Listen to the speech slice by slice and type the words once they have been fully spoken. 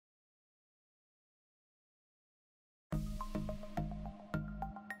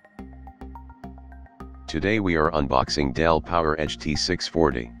Today we are unboxing Dell PowerEdge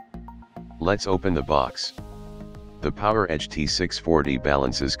T640. Let's open the box. The PowerEdge T640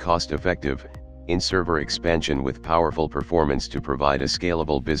 balances cost-effective, in-server expansion with powerful performance to provide a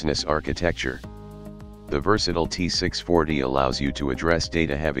scalable business architecture. The versatile T640 allows you to address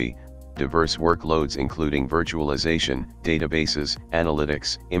data-heavy, diverse workloads including virtualization, databases,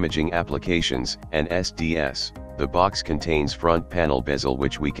 analytics, imaging applications, and SDS. The box contains front panel bezel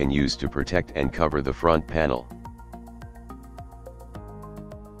which we can use to protect and cover the front panel.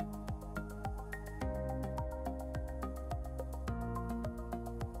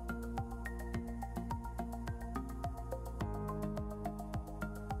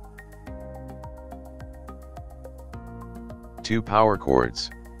 Two power cords.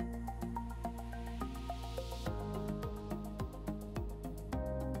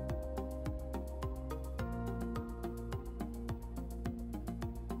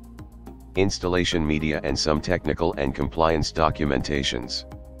 Installation media and some technical and compliance documentations.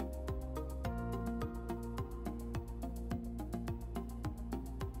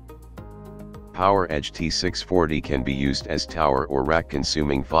 PowerEdge T640 can be used as tower or rack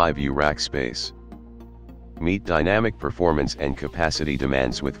consuming 5U rack space. Meet dynamic performance and capacity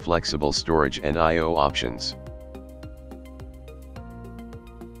demands with flexible storage and I/O options.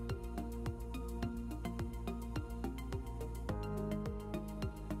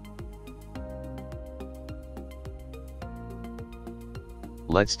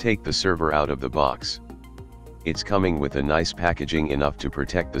 Let's take the server out of the box. It's coming with a nice packaging enough to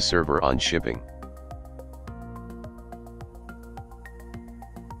protect the server on shipping.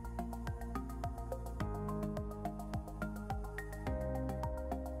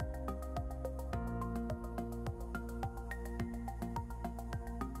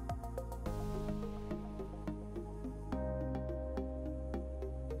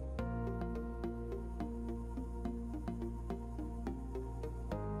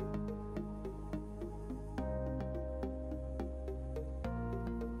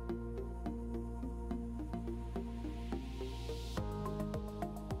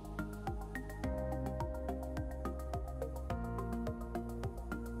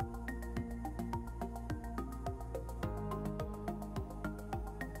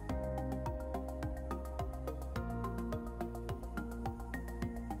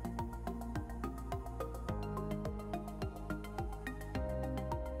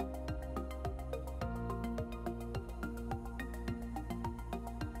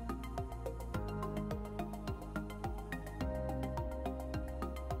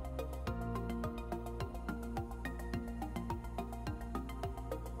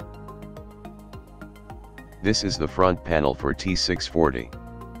 This is the front panel for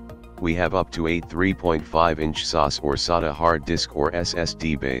T640. We have up to 8 3.5-inch SAS or SATA hard disk or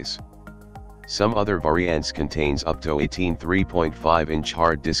SSD bays. Some other variants contains up to 18 3.5-inch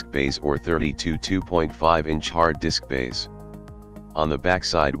hard disk bays or 32 2.5-inch hard disk bays. On the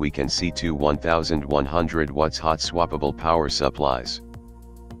backside we can see two 1100 watts hot swappable power supplies,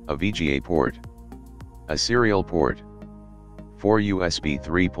 a VGA port, a serial port, 4 USB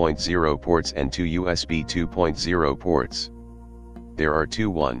 3.0 ports and 2 USB 2.0 ports. There are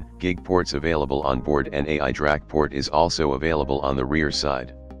two 1 gig ports available on board and a iDRAC port is also available on the rear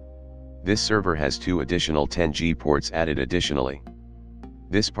side. This server has two additional 10G ports added additionally.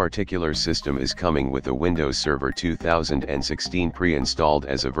 This particular system is coming with a Windows Server 2016 pre-installed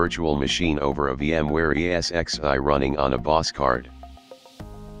as a virtual machine over a VMware ESXi running on a BOS card.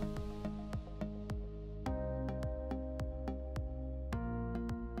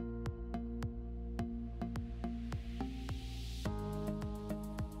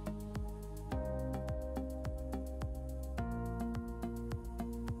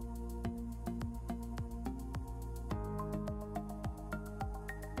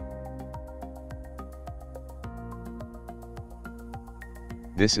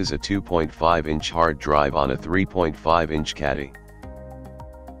 This is a 2.5-inch hard drive on a 3.5-inch caddy.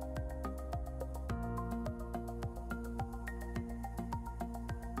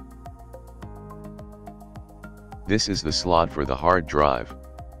 This is the slot for the hard drive.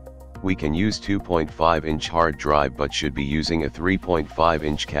 We can use 2.5-inch hard drive but should be using a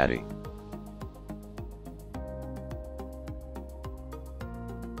 3.5-inch caddy.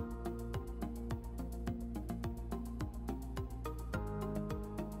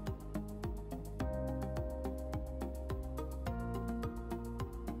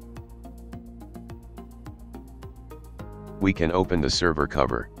 We can open the server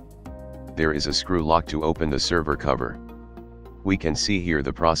cover. There is a screw lock to open the server cover. We can see here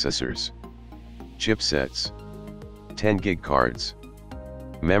the processors, chipsets, 10 gig cards,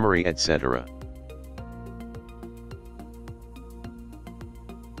 memory etc.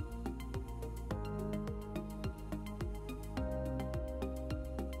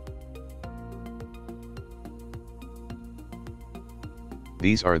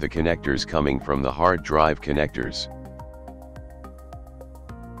 These are the connectors coming from the hard drive connectors.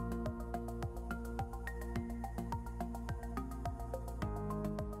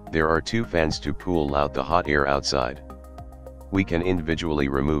 There are 2 fans to pull out the hot air outside. We can individually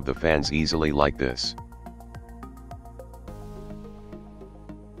remove the fans easily like this.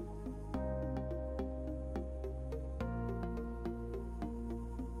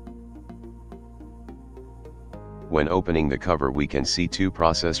 When opening the cover we can see 2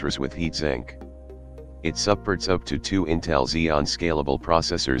 processors with heatsink. It supports up to 2 Intel Xeon scalable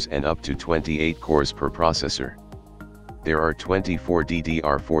processors and up to 28 cores per processor. There are 24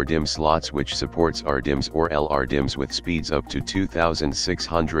 DDR4 DIMM slots which supports RDIMMs or LRDIMMs with speeds up to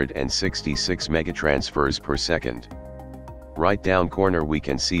 2666 megatransfers per second. Right down corner we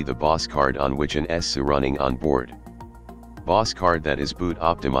can see the BOS card on which an SSU running on board. BOS card, that is boot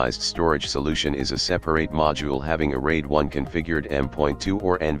optimized storage solution, is a separate module having a RAID 1 configured M.2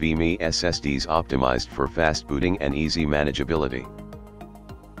 or NVMe SSDs optimized for fast booting and easy manageability.